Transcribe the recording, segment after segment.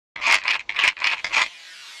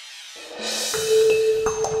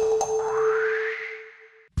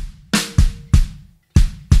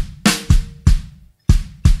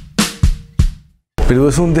Perú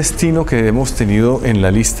es un destino que hemos tenido en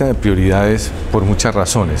la lista de prioridades por muchas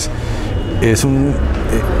razones. Es un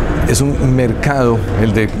mercado,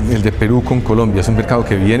 el de Perú con Colombia, es un mercado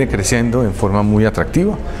que viene creciendo en forma muy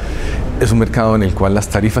atractiva. Es un mercado en el cual las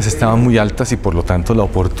tarifas estaban muy altas y por lo tanto la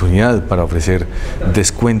oportunidad para ofrecer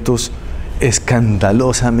descuentos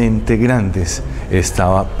escandalosamente grandes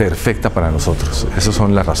estaba perfecta para nosotros. Esas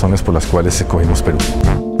son las razones por las cuales escogimos Perú.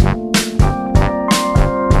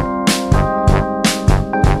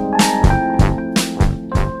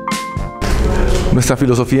 Nuestra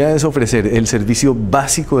filosofía es ofrecer el servicio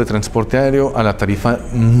básico de transporte aéreo a la tarifa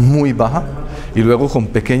muy baja y luego con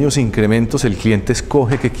pequeños incrementos el cliente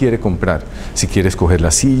escoge qué quiere comprar. Si quiere escoger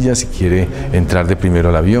la silla, si quiere entrar de primero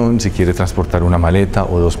al avión, si quiere transportar una maleta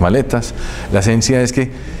o dos maletas. La esencia es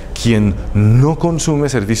que quien no consume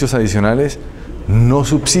servicios adicionales no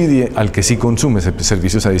subsidie al que sí consume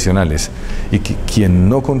servicios adicionales y que quien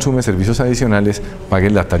no consume servicios adicionales pague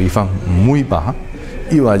la tarifa muy baja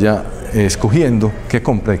y vaya escogiendo qué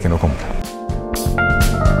compra y qué no compra.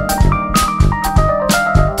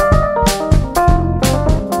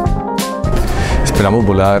 Esperamos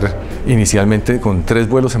volar inicialmente con 3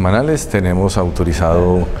 vuelos semanales, tenemos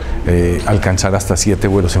autorizado alcanzar hasta 7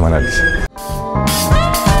 vuelos semanales.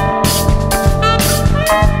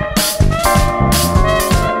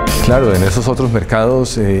 Claro, en esos otros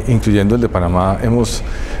mercados, incluyendo el de Panamá, hemos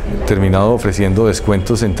terminado ofreciendo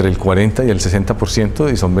descuentos entre el 40 y el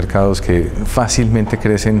 60% y son mercados que fácilmente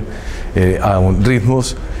crecen a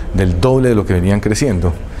ritmos del doble de lo que venían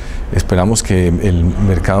creciendo. Esperamos que el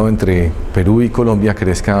mercado entre Perú y Colombia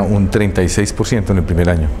crezca un 36% en el primer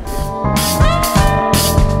año.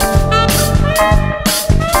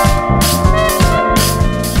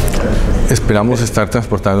 Esperamos estar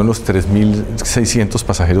transportando unos 3.600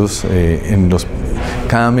 pasajeros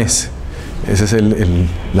cada mes. Esa es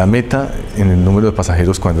la meta en el número de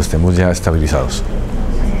pasajeros cuando estemos ya estabilizados.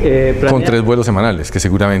 Con 3 vuelos semanales, que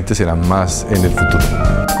seguramente serán más en el futuro.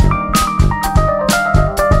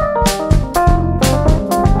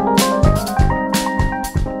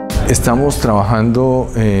 Estamos trabajando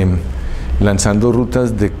lanzando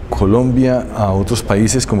rutas de Colombia a otros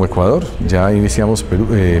países como Ecuador, ya iniciamos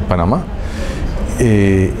Panamá.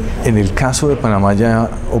 En el caso de Panamá ya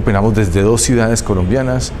operamos desde 2 ciudades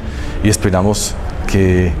colombianas y esperamos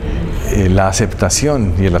que la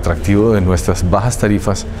aceptación y el atractivo de nuestras bajas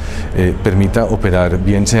tarifas permita operar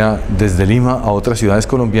bien sea desde Lima a otras ciudades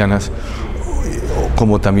colombianas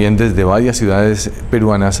como también desde varias ciudades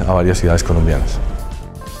peruanas a varias ciudades colombianas.